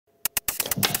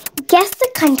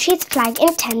country's flag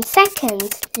in 10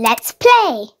 seconds. Let's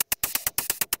play!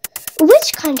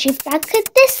 Which country's flag could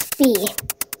this be?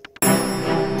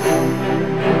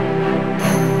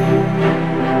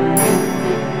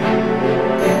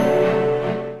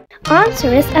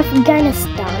 Answer is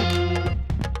Afghanistan.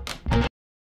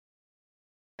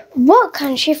 What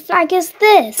country flag is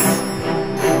this?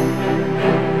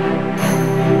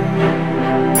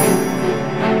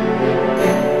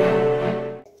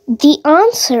 The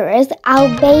answer is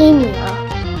Albania.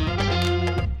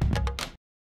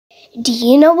 Do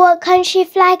you know what country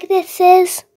flag this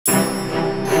is?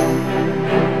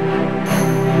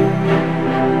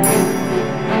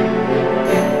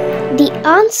 The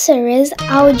answer is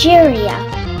Algeria.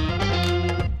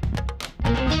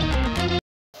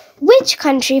 Which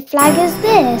country flag is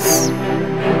this?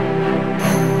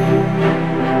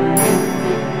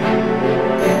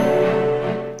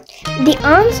 The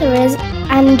answer is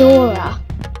Andorra.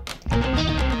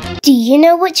 Do you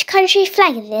know which country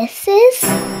flag this is?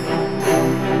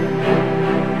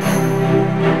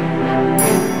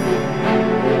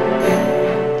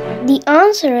 The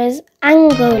answer is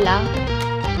Angola.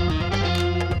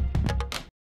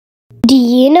 Do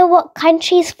you know what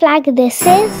country's flag this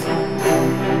is?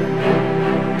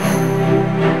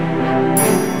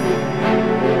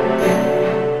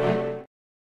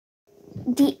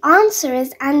 The answer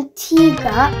is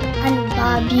Antigua and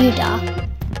Barbuda.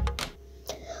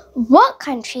 What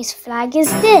country's flag is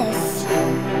this?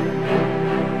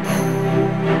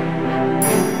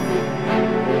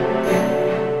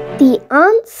 The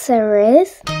answer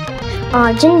is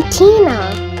Argentina.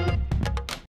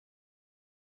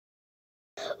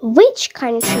 Which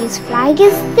country's flag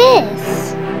is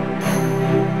this?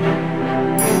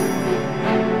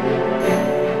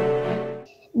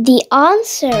 The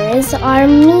answer is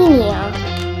Armenia.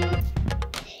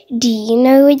 Do you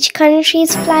know which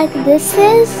country's flag this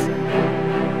is?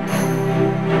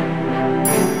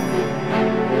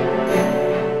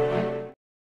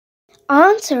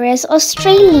 Answer is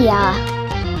Australia.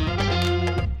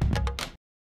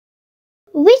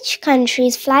 Which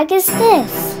country's flag is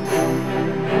this?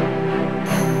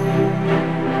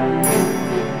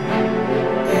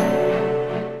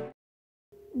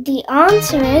 The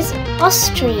answer is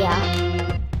Austria.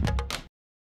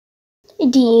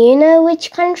 Do you know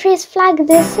which country's flag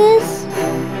this is?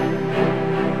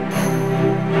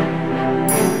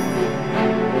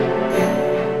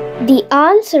 The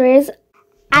answer is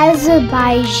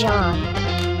Azerbaijan.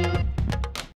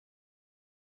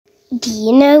 Do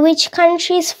you know which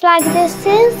country's flag this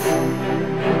is?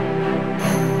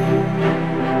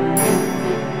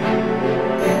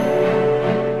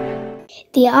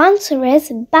 The answer is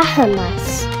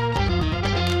Bahamas.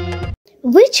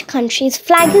 Which country's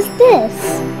flag is this?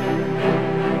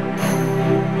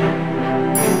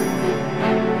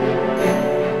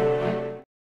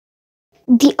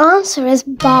 The answer is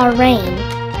Bahrain.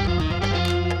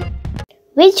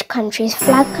 Which country's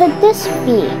flag could this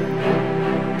be?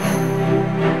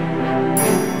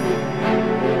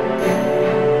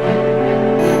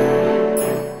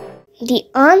 The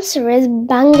answer is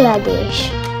Bangladesh.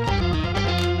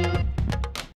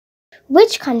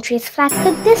 Which country's flag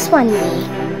could this one be?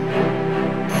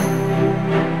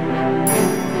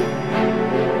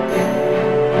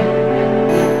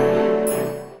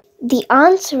 The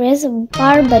answer is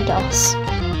Barbados.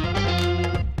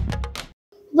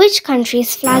 Which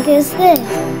country's flag is this?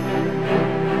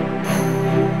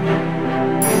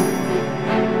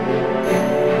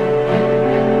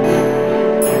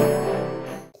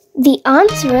 The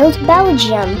answer is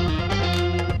Belgium.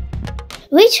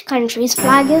 Which country's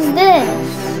flag is this?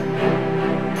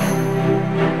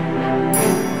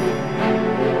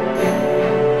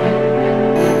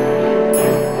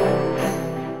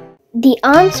 The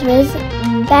answer is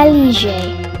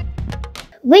Belize.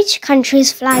 Which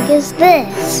country's flag is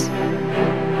this?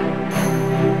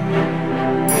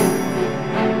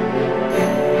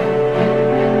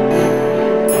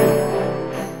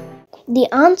 The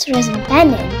answer is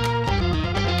Benin.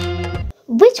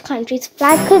 Which country's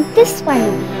flag could this one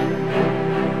be?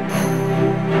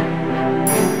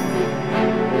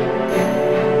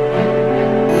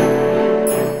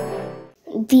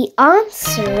 The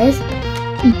answer is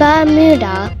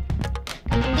Bermuda.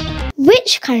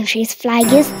 Which country's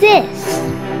flag is this?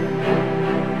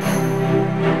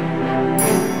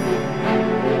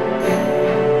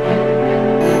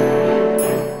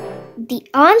 The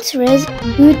answer is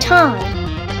Bhutan.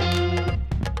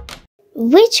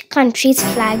 Which country's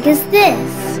flag is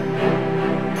this?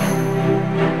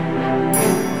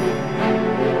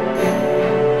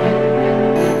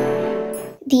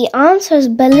 The answer is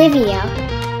Bolivia.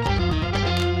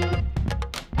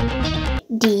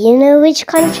 Do you know which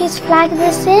country's flag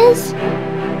this is?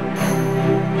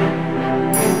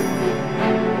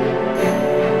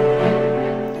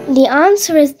 The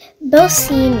answer is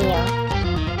Bosnia.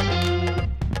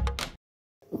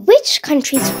 Which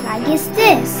country's flag is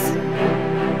this?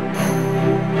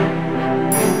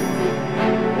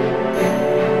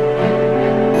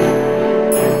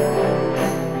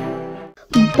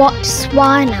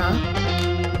 Botswana.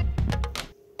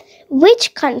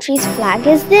 Which country's flag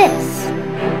is this?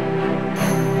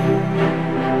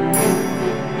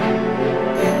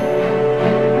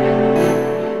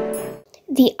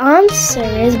 The answer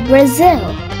is Brazil.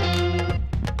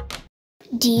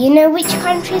 Do you know which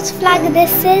country's flag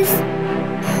this is?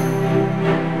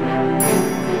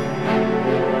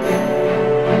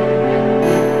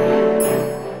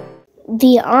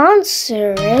 The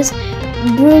answer is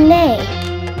Brunei.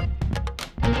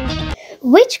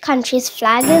 Which country's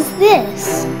flag is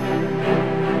this?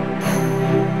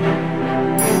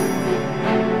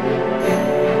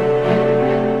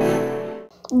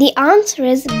 The answer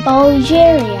is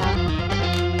Bulgaria.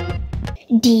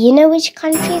 Do you know which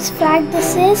country's flag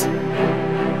this is?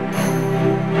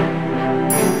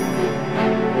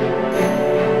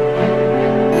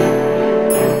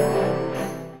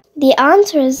 The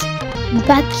answer is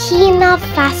Burkina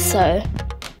Faso.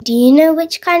 Do you know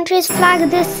which country's flag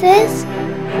this is?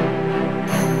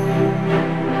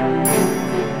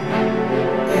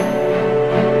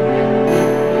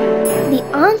 The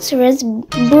answer is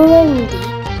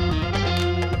Burundi.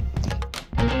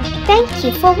 Thank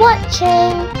you for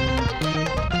watching.